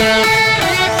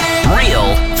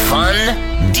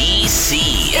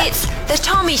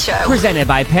Tommy Show. Presented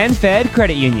by PenFed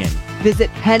Credit Union. Visit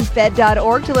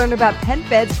PenFed.org to learn about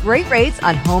PenFed's great rates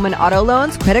on home and auto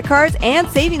loans, credit cards, and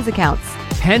savings accounts.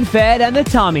 PenFed and the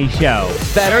Tommy Show.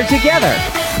 Better together.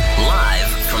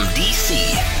 Live from D.C.,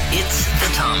 it's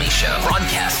The Tommy Show.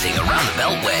 Broadcasting around the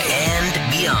Beltway and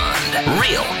beyond.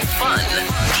 Real fun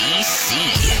D.C.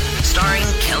 Starring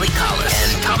Kelly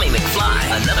Collis and Tommy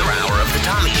McFly. Another hour of The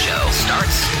Tommy Show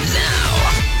starts now.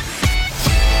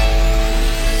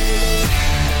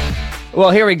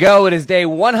 Well, here we go. It is day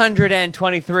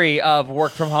 123 of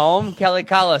Work From Home. Kelly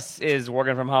Collis is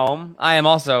working from home. I am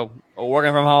also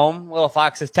working from home. Little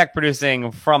Fox is tech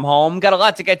producing from home. Got a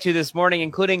lot to get to this morning,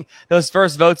 including those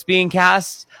first votes being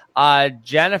cast.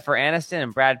 Jennifer Aniston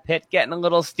and Brad Pitt getting a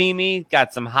little steamy.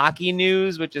 Got some hockey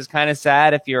news, which is kind of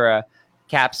sad if you're a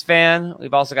Caps fan.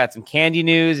 We've also got some candy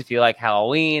news if you like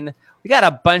Halloween. We got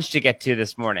a bunch to get to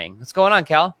this morning. What's going on,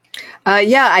 Kel?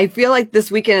 Yeah, I feel like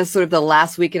this weekend is sort of the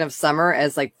last weekend of summer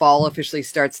as like fall officially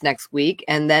starts next week.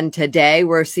 And then today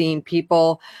we're seeing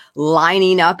people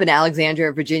lining up in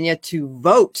Alexandria, Virginia to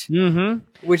vote,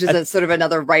 which is a sort of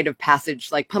another rite of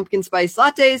passage, like pumpkin spice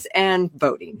lattes and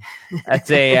voting. That's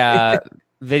a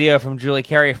video from Julie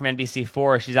Carey from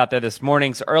NBC4. She's out there this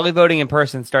morning. So early voting in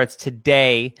person starts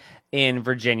today in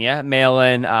Virginia.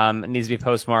 Mail-in needs to be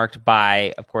postmarked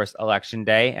by, of course, Election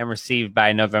Day and received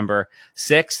by November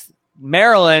 6th.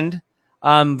 Maryland,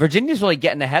 Virginia's really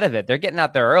getting ahead of it. They're getting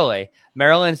out there early.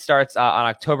 Maryland starts on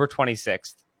October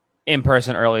 26th,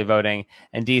 in-person early voting,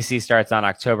 and D.C. starts on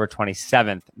October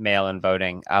 27th, mail-in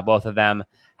voting. Both of them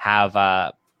have,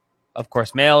 of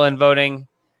course, mail-in voting,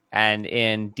 and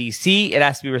in D.C., it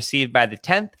has to be received by the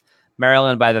 10th,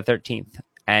 Maryland by the 13th.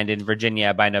 And in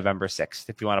Virginia by November 6th,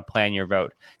 if you want to plan your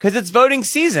vote. Because it's voting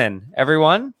season,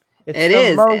 everyone. It's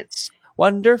the most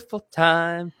wonderful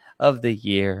time of the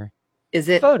year. Is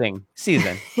it? Voting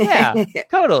season. Yeah,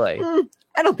 totally.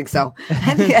 I don't think so.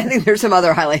 I think there's some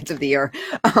other highlights of the year.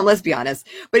 Let's be honest.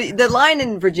 But the line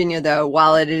in Virginia, though,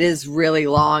 while it is really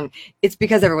long, it's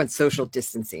because everyone's social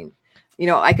distancing. You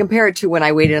know, I compare it to when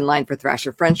I waited in line for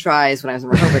Thrasher French fries when I was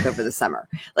in Rehoboth over the summer.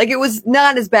 Like, it was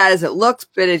not as bad as it looked,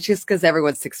 but it's just because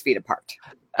everyone's 6 feet apart.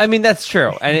 I mean, that's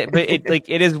true. And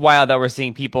it is wild that we're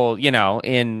seeing people, you know,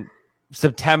 in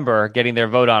September getting their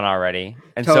vote on already.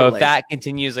 And so if that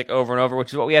continues like over and over,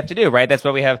 which is what we have to do, right? That's why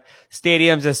we have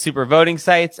stadiums as super voting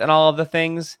sites and all of the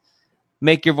things.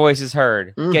 Make your voices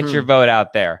heard. Get your vote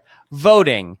out there.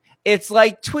 Voting. It's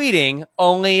like tweeting,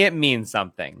 only it means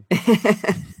something.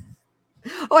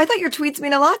 Oh, I thought your tweets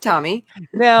mean a lot, Tommy.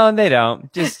 No, they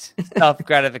don't. Just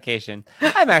self-gratification.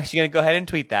 I'm actually going to go ahead and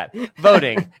tweet that.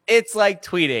 Voting. It's like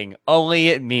tweeting, only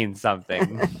it means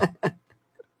something.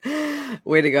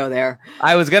 Way to go there.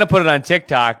 I was going to put it on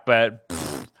TikTok, but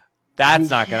that's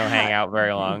not going to hang out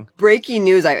very long. Breaking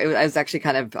news. I was actually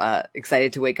kind of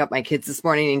excited to wake up my kids this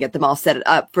morning and get them all set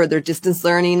up for their distance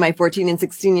learning, my 14 and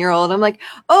 16-year-old. I'm like,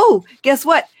 oh, guess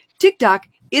what? TikTok,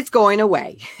 it's going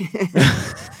away.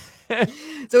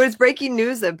 So it's breaking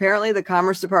news that apparently the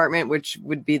Commerce Department, which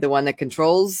would be the one that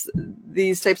controls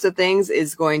these types of things,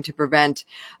 is going to prevent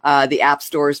the app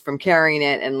stores from carrying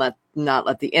it and not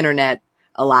let the internet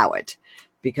allow it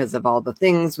because of all the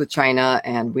things with China.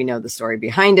 And we know the story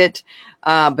behind it.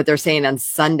 But they're saying on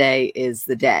Sunday is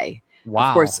the day.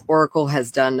 Wow. Of course, Oracle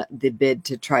has done the bid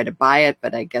to try to buy it,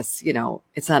 but I guess, you know,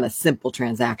 it's not a simple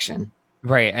transaction.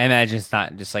 Right. I imagine it's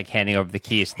not just like handing over the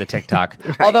keys to the TikTok.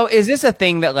 Right. Although, is this a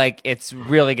thing that like it's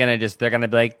really going to they're going to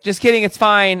be like, just kidding, it's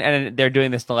fine. And they're doing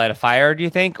this to light a fire, do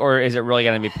you think? Or is it really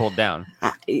going to be pulled down?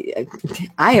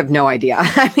 I have no idea.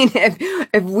 I mean,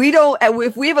 if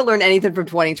we haven't learned anything from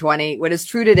 2020, what is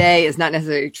true today is not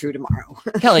necessarily true tomorrow.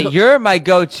 Kelly, you're my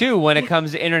go-to when it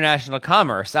comes to international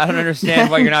commerce. I don't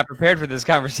understand why you're not prepared for this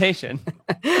conversation.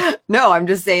 No, I'm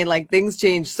just saying like things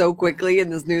change so quickly in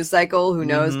this news cycle. Who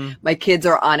knows? My kids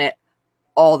are on it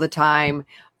all the time.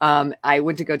 I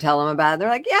went to go tell them about it. They're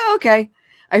like, yeah, okay.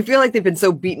 I feel like they've been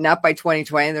so beaten up by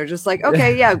 2020. They're just like,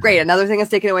 okay, yeah, great. Another thing is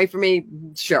taken away from me.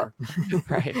 Sure.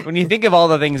 Right. When you think of all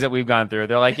the things that we've gone through,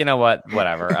 they're like, you know what?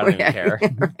 Whatever. I don't even care.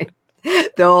 Right.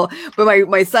 But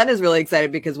my son is really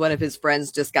excited because one of his friends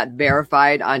just got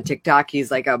verified on TikTok.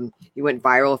 He's like, he went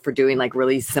viral for doing like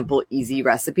really simple, easy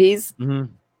recipes.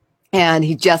 And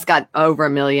he just got over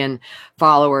 1 million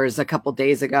followers a couple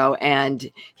days ago,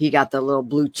 and he got the little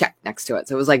blue check next to it.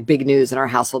 So it was like big news in our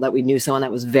household that we knew someone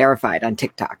that was verified on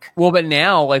TikTok. Well, but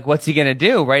now, like, what's he going to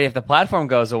do, right? If the platform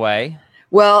goes away?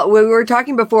 Well, we were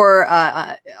talking before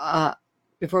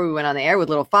we went on the air with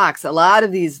Little Fox. A lot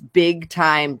of these big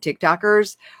time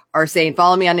TikTokers are saying,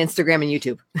 follow me on Instagram and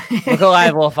YouTube. Look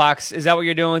alive, Little Fox. Is that what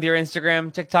you're doing with your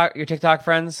Instagram, TikTok, your TikTok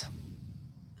friends?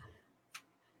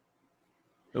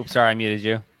 Oops, sorry, I muted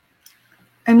you.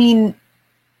 I mean,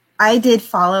 I did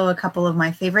follow a couple of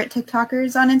my favorite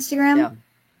TikTokers on Instagram. Yeah.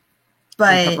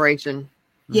 But in preparation.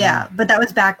 Yeah, but that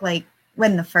was back like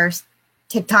when the first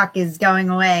TikTok is going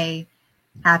away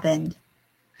happened.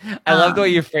 I love the way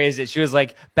you phrased it. She was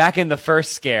like, back in the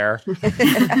first scare.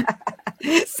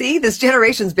 See, this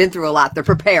generation's been through a lot. They're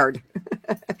prepared.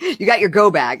 You got your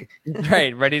go bag.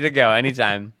 Right, ready to go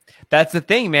anytime. That's the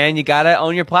thing, man. You got to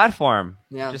own your platform.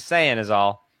 Yeah. Just saying is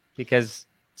all. Because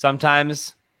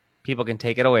sometimes people can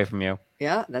take it away from you.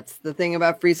 Yeah, that's the thing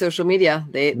about free social media.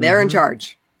 They're in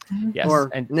charge. Yes. Or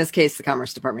and in this case, the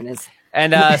Commerce Department is.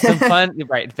 And some fun,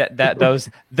 right?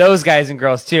 Those guys and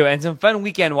girls too, and some fun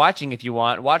weekend watching if you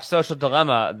want. Watch Social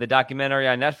Dilemma, the documentary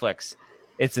on Netflix.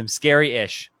 It's some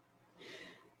scary-ish.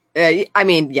 I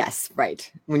mean, yes, right.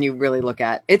 When you really look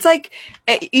at it's like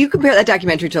you compare that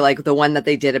documentary to like the one that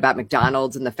they did about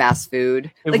McDonald's and the fast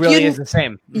food. It like, really is the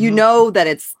same. You know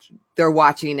that they're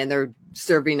watching and they're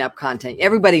serving up content.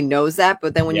 Everybody knows that,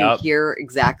 but then when you hear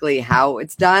exactly how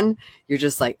it's done, you're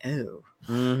just like, oh.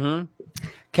 Mm-hmm.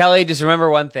 Kelly, just remember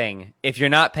one thing. If you're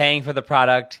not paying for the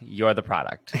product, you're the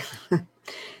product.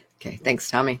 Okay, thanks,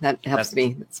 Tommy. That helps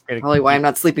me. That's probably why I'm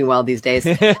not sleeping well these days.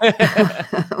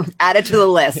 Add it to the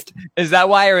list. Is that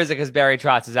why, or is it because Barry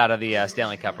Trotz is out of the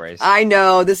Stanley Cup race? I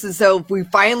know. This is so. We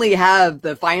finally have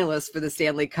the finalists for the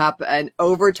Stanley Cup. And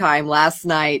overtime last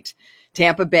night,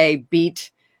 Tampa Bay beat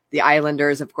the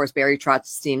Islanders. Of course, Barry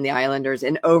Trotz's team, the Islanders,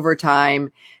 in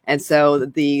overtime. And so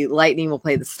the Lightning will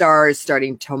play the Stars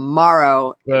starting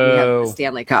tomorrow. And we have the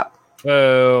Stanley Cup.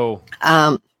 Oh.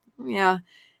 Yeah.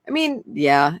 I mean,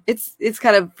 yeah, it's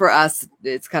kind of, for us,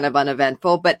 it's kind of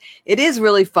uneventful, but it is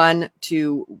really fun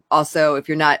to also, if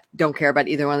you're don't care about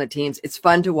either one of the teams, it's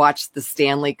fun to watch the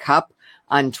Stanley Cup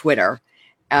on Twitter,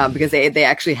 because they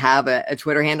actually have a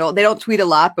Twitter handle. They don't tweet a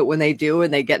lot, but when they do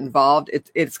and they get involved,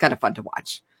 it's kind of fun to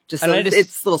watch. It's a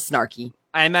little snarky.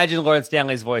 I imagine Lord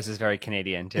Stanley's voice is very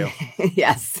Canadian too.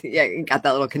 Yes. Yeah. Got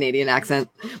that little Canadian accent.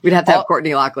 We'd have to have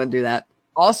Courtney Lachlan do that.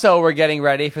 Also, we're getting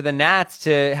ready for the Nats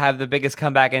to have the biggest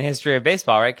comeback in history of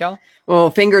baseball, right, Kel? Well,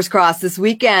 fingers crossed. This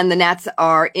weekend, the Nats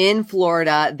are in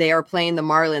Florida. They are playing the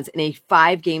Marlins in a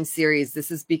 5-game series.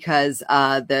 This is because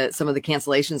some of the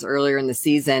cancellations earlier in the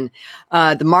season.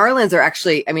 The Marlins are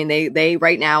actually, I mean, they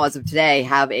right now, as of today,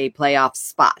 have a playoff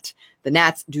spot. The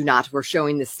Nats do not. We're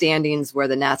showing the standings where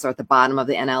the Nats are at the bottom of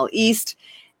the NL East.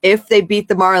 If they beat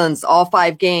the Marlins all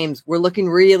 5 games, we're looking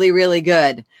really, really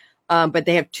good. But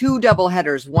they have 2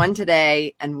 doubleheaders, one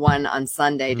today and one on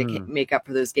Sunday to make up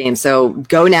for those games. So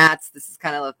go Nats. This is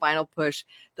kind of the final push.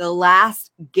 The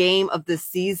last game of the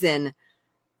season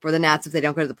for the Nats, if they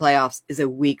don't go to the playoffs, is a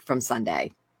week from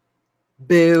Sunday.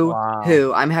 Boo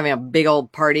hoo. I'm having a big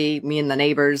old party, me and the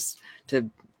neighbors, to,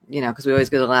 because we always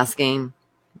go to the last game.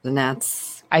 The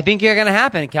Nats. I think it's going to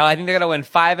happen, Kel. I think they're going to win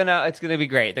 5-0. It's going to be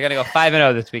great. They're going to go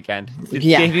 5-0 this weekend.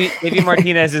 It's Davey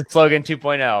Martinez's slogan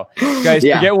 2.0. Guys,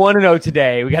 forget 1-0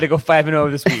 today. We got to go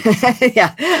 5-0 this week.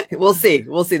 Yeah, we'll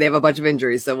see. They have a bunch of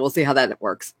injuries, so we'll see how that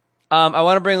works. I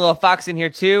want to bring Little Fox in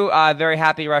here too. Very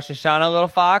happy Rosh Hashanah, Little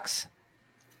Fox.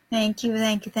 Thank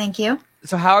you.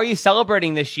 So how are you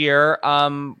celebrating this year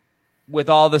with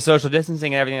all the social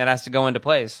distancing and everything that has to go into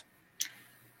place?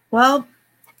 Well,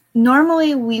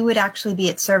 normally we would actually be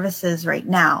at services right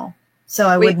now. So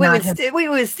I would not have...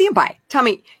 Wait, stand by.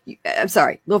 Tommy, I'm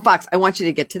sorry. Little Fox, I want you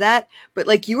to get to that. But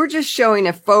like you were just showing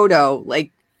a photo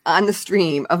like on the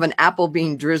stream of an apple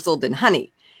being drizzled in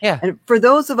honey. Yeah. And for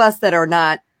those of us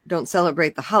that don't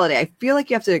celebrate the holiday, I feel like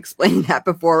you have to explain that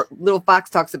before Little Fox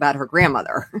talks about her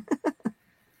grandmother.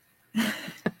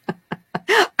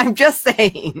 I'm just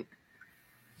saying.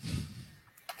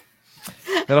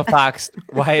 Little Fox,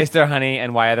 why is there honey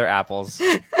and why are there apples?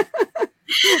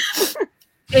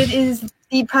 It is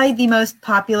probably the most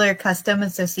popular custom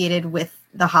associated with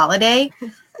the holiday.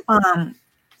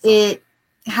 It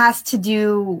has to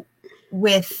do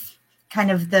with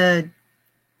kind of the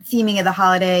theming of the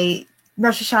holiday.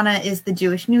 Rosh Hashanah is the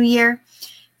Jewish New Year.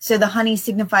 So the honey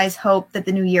signifies hope that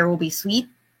the new year will be sweet.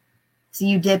 So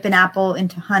you dip an apple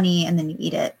into honey and then you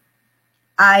eat it.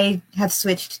 I have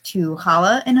switched to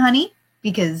challah and honey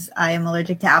because I am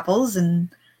allergic to apples, and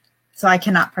so I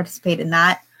cannot participate in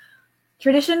that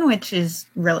tradition, which is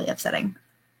really upsetting.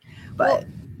 But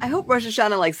I hope Rosh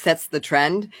Hashanah sets the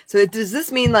trend. So does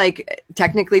this mean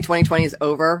technically 2020 is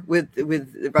over with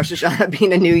Rosh Hashanah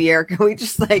being a new year? Can we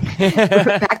just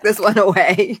pack this one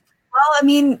away? Well, I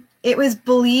mean, it was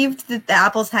believed that the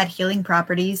apples had healing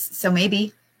properties, so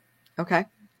maybe. Okay.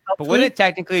 But would it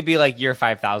technically be year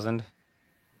 5000?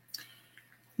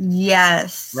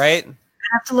 Yes. Right?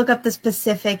 have to look up the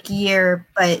specific year,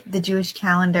 but the Jewish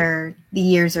calendar, the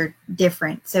years are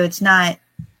different. So it's not,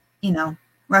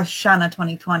 Rosh Hashanah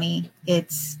 2020.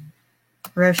 It's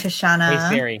Rosh Hashanah.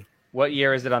 Hey Siri, what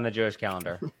year is it on the Jewish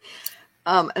calendar?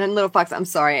 And then Little Fox, I'm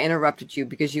sorry, I interrupted you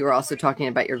because you were also talking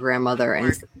about your grandmother.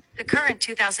 And the current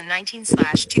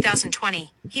 2019/2020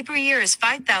 Hebrew year is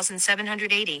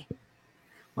 5,780.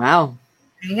 Wow.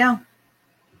 There you go.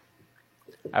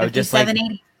 I would just like,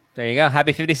 5780. there you go.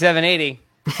 Happy 5780.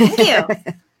 Thank you.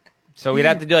 So we'd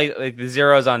have to do like the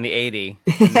zeros on the 80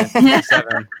 and then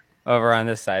 57 over on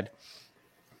this side.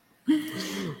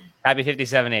 Happy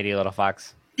 5780, Little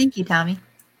Fox. Thank you, Tommy.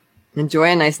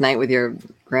 Enjoy a nice night with your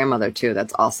grandmother too.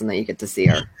 That's awesome that you get to see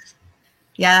her.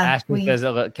 Yeah.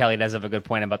 Kelly does have a good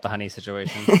point about the honey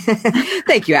situation.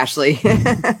 Thank you, Ashley.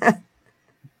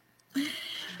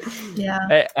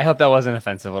 Yeah. I hope that wasn't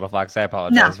offensive, Little Fox. I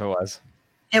apologize if it was.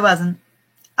 It wasn't.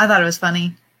 I thought it was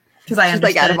funny because I She's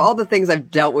understood. like, out of all the things I've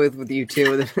dealt with you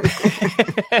two,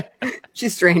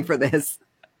 she's trained for this.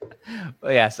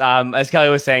 Well, yes. As Kelly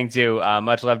was saying too,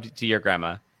 much love to your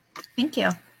grandma. Thank you.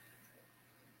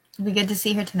 It'll be good to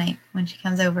see her tonight when she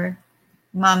comes over.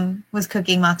 Mom was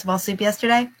cooking matzo ball soup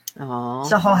yesterday. Oh,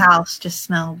 The whole house just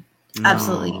smelled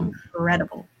absolutely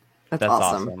incredible. that's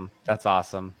awesome. That's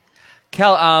awesome.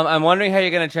 Kel, I'm wondering how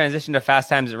you're going to transition to Fast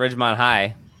Times at Ridgemont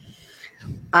High.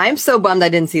 I'm so bummed I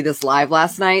didn't see this live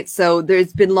last night. So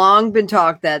there's long been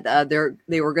talk that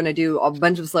they were going to do, a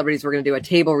bunch of celebrities were going to do a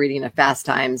table reading of Fast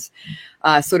Times,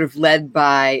 sort of led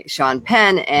by Sean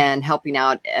Penn and helping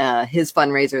out his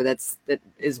fundraiser that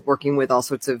is working with all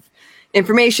sorts of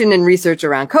information and research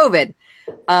around COVID.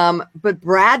 But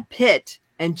Brad Pitt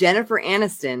and Jennifer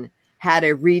Aniston had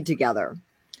a read together.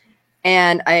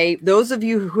 And those of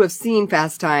you who have seen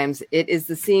Fast Times, it is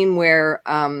the scene where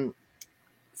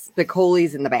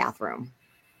Spicoli's in the bathroom.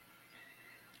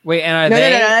 Wait, and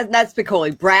No, that's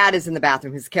Spicoli. Brad is in the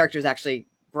bathroom. His character is actually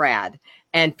Brad.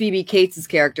 And Phoebe Cates'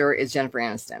 character is Jennifer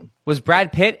Aniston. Was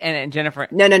Brad Pitt and Jennifer?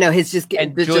 No. His just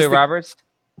And it's Julia just Roberts?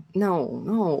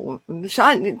 No.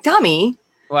 Tommy.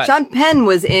 What? Sean Penn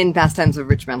was in Fast Times of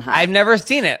Ridgemont High. I've never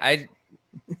seen it.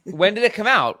 When did it come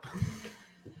out?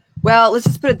 Well, let's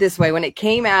just put it this way. When it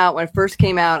first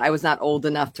came out, I was not old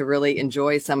enough to really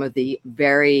enjoy some of the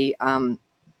very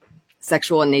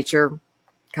sexual in nature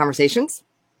conversations,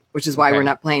 which is why we're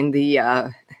not playing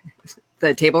the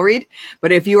table read.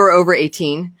 But if you are over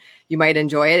 18, you might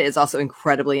enjoy it. It's also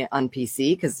incredibly on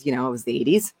PC because, it was the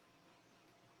 80s.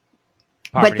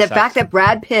 But the fact that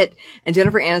Brad Pitt and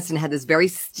Jennifer Aniston had this very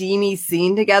steamy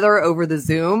scene together over the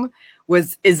Zoom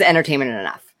is entertainment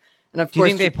enough. And of Do you course,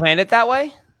 think they planned it that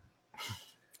way?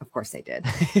 Of course they did.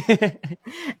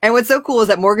 And what's so cool is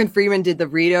that Morgan Freeman did the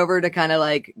read over to kind of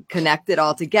like connect it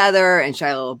all together. And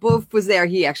Shia LaBeouf was there.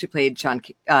 He actually played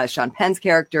Sean Penn's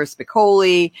character,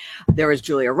 Spicoli. There was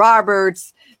Julia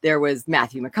Roberts. There was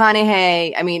Matthew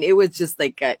McConaughey. I mean, it was just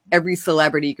like every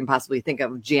celebrity you can possibly think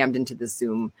of jammed into the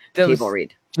Zoom table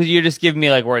read. You're just giving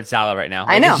me like word salad right now.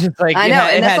 I know. I know.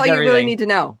 And that's all you really everything. need to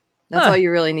know. That's all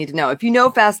you really need to know. If you know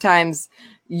Fast Times,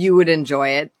 you would enjoy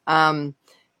it.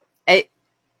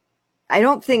 I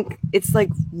don't think it's like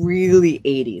really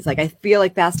 80s. Like I feel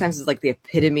like Fast Times is like the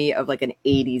epitome of like an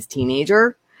 80s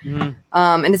teenager. Mm-hmm.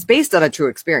 And it's based on a true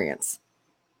experience.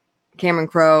 Cameron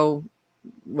Crowe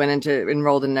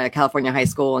enrolled in a California high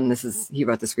school, and he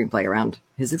wrote the screenplay around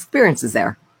his experiences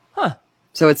there. Huh.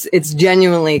 So it's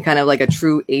genuinely kind of like a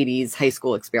true 80s high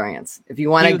school experience. If you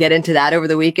want to get into that over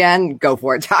the weekend, go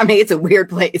for it, Tommy. It's a weird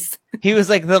place. He was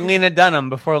like the Lena Dunham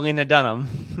before Lena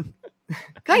Dunham.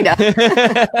 Kind of.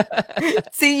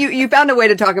 See, you found a way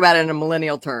to talk about it in a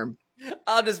millennial term.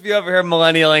 I'll just be over here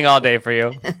millennialing all day for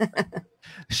you.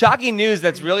 Shocking news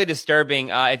that's really disturbing.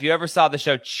 If you ever saw the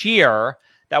show Cheer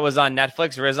that was on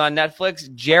Netflix or is on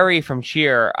Netflix, Jerry from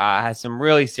Cheer has some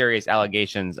really serious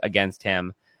allegations against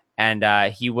him. And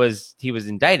he was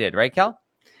indicted, right, Kel?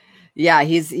 Yeah,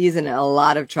 he's in a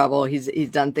lot of trouble. He's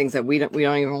done things that we don't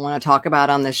even want to talk about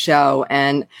on the show.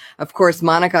 And of course,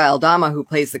 Monica Aldama, who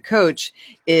plays the coach,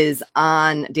 is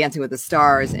on Dancing with the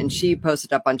Stars, and she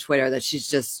posted up on Twitter that she's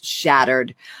just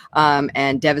shattered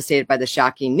and devastated by the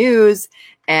shocking news.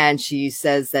 And she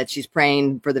says that she's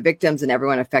praying for the victims and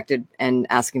everyone affected and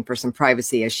asking for some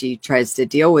privacy as she tries to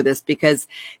deal with this, because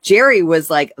Jerry was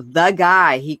like the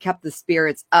guy. He kept the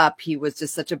spirits up. He was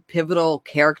just such a pivotal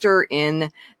character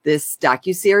in this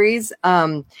docuseries.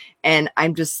 And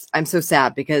I'm so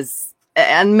sad because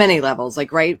on many levels,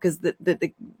 like, right. Because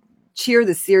the Cheer,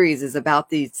 the series, is about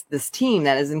this team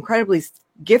that is incredibly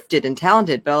gifted and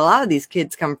talented, but a lot of these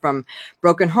kids come from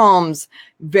broken homes,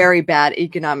 very bad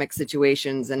economic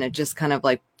situations, and it just kind of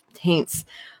like taints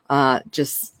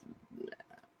just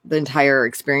the entire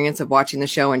experience of watching the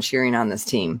show and cheering on this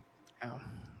team. Oh,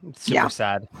 it's super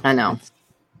sad. I know.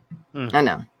 I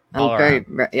know. I'm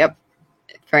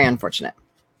very unfortunate.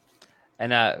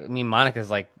 And I mean, Monica's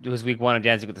like, it was week 1 of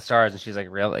Dancing with the Stars, and she's like,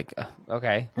 real, like,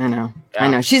 okay. I know. Yeah. I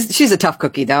know. She's a tough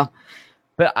cookie, though.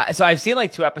 But so I've seen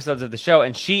like 2 episodes of the show,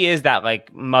 and she is that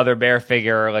like mother bear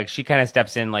figure. Like she kind of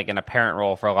steps in like in a parent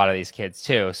role for a lot of these kids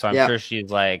too. So I'm sure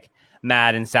she's like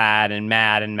mad and sad and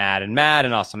mad and mad and mad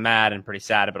and also mad and pretty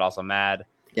sad, but also mad.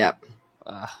 Yep,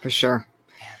 for sure.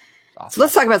 Awesome. So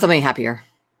let's talk about something happier.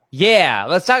 Yeah,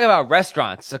 let's talk about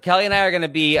restaurants. So Kelly and I are going to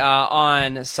be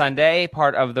on Sunday,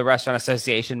 part of the Restaurant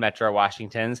Association, Metro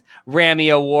Washington's Rammy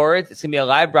Awards. It's going to be a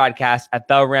live broadcast at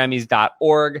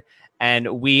therammies.org,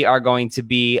 and we are going to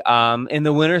be in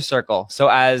the winner's circle. So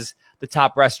as the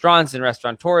top restaurants and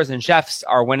restaurateurs and chefs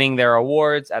are winning their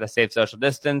awards at a safe social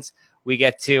distance, we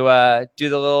get to do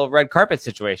the little red carpet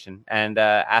situation and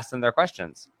ask them their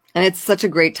questions. And it's such a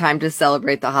great time to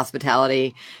celebrate the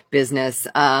hospitality business.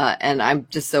 And I'm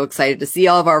just so excited to see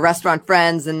all of our restaurant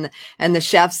friends and the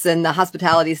chefs and the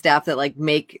hospitality staff that like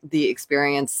make the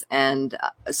experience and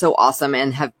so awesome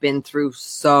and have been through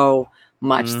so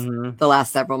much the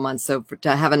last several months. So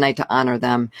to have a night to honor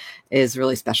them is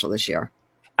really special this year.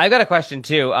 I've got a question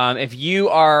too. If you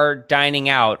are dining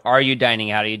out, are you dining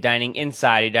out? Are you dining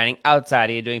inside? Are you dining outside?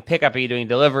 Are you doing pickup? Are you doing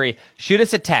delivery? Shoot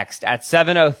us a text at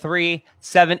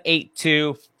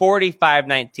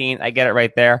 703-782-4519. I get it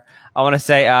right there. I want to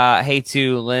say hey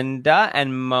to Linda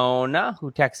and Mona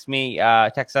who text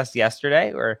us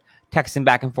yesterday. We're texting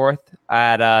back and forth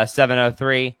at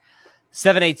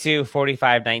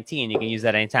 703-782-4519. You can use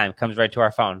that anytime. It comes right to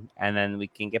our phone, and then we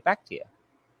can get back to you.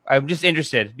 I'm just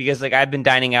interested because like I've been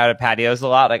dining out at patios a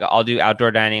lot. Like I'll do outdoor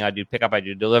dining, I'll do pickup, I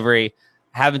do delivery.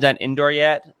 I haven't done indoor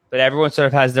yet, but everyone sort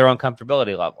of has their own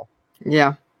comfortability level.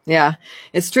 Yeah,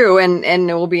 it's true. And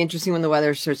it will be interesting when the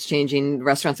weather starts changing.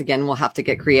 Restaurants again will have to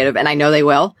get creative, and I know they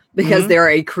will because they're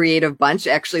a creative bunch.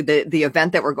 Actually, the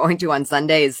event that we're going to on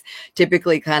Sunday is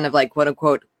typically kind of like quote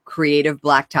unquote creative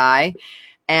black tie.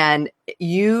 And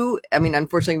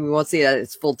unfortunately, we won't see it at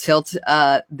its full tilt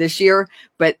this year,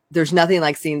 but there's nothing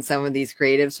like seeing some of these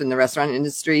creatives from the restaurant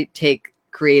industry take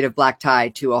creative black tie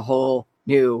to a whole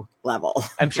new level.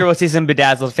 I'm sure we'll see some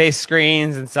bedazzled face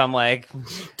screens and some like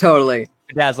totally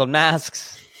bedazzled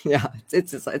masks. Yeah,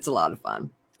 it's a lot of fun.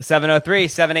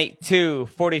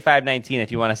 703-782-4519 if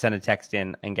you want to send a text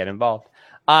in and get involved.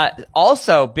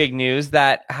 Also, big news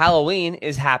that Halloween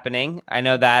is happening. I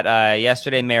know that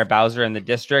yesterday Mayor Bowser in the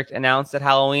district announced that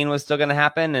Halloween was still going to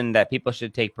happen and that people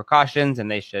should take precautions and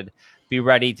they should be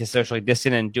ready to socially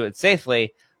distance and do it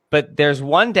safely. But there's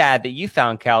one dad that you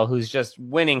found, Kel, who's just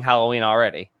winning Halloween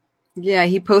already. Yeah,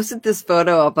 he posted this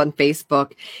photo up on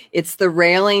Facebook. It's the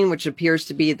railing, which appears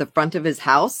to be the front of his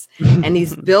house. And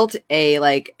he's built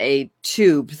a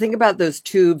tube. Think about those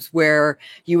tubes where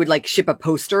you would like ship a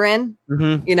poster in.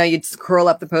 Mm-hmm. You know, you'd curl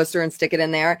up the poster and stick it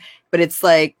in there. But it's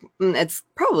like, it's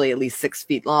probably at least 6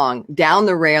 feet long down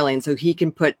the railing. So he can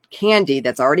put candy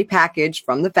that's already packaged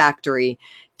from the factory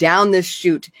down this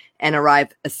chute and arrive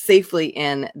safely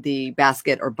in the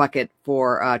basket or bucket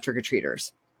for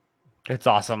trick-or-treaters. It's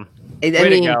awesome. Way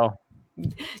to go.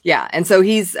 Yeah. And so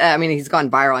he's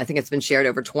gone viral. I think it's been shared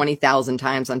over 20,000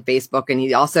 times on Facebook. And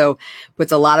he also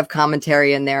puts a lot of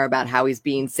commentary in there about how he's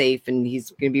being safe and he's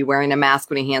going to be wearing a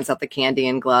mask when he hands out the candy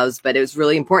and gloves. But it was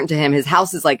really important to him. His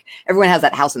house is like, everyone has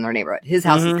that house in their neighborhood. His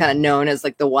house is kind of known as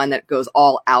like the one that goes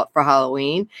all out for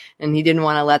Halloween. And he didn't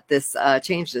want to let this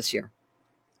change this year.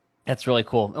 That's really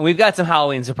cool. And we've got some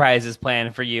Halloween surprises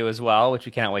planned for you as well, which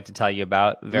we cannot wait to tell you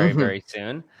about very, very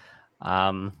soon.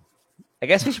 I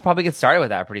guess we should probably get started with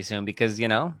that pretty soon because, you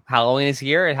know, Halloween is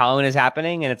here and Halloween is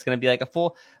happening and it's going to be like a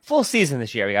full season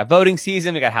this year. We got voting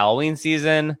season. We got Halloween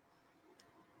season.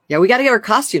 Yeah, we got to get our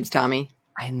costumes, Tommy.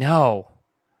 I know.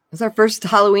 It's our first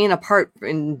Halloween apart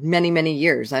in many, many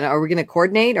years. I know. Are we going to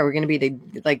coordinate? Are we going to be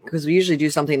because we usually do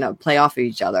something to play off of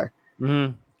each other?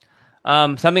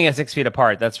 Mm-hmm. Something at 6 feet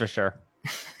apart. That's for sure.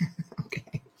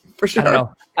 Okay. For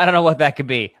sure. I don't know what that could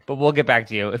be, but we'll get back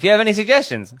to you. If you have any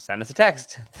suggestions, send us a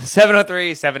text.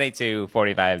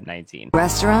 703-782-4519.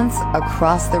 Restaurants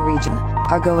across the region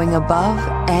are going above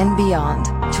and beyond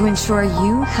to ensure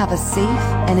you have a safe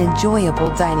and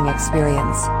enjoyable dining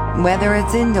experience. Whether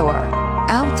it's indoor,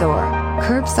 outdoor,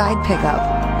 curbside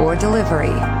pickup, or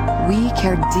delivery, we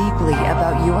care deeply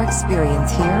about your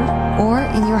experience here or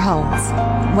in your homes.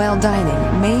 While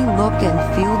dining may look and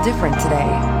feel different today,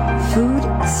 food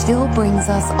still brings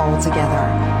us all together.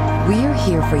 We're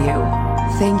here for you.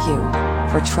 Thank you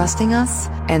for trusting us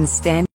and standing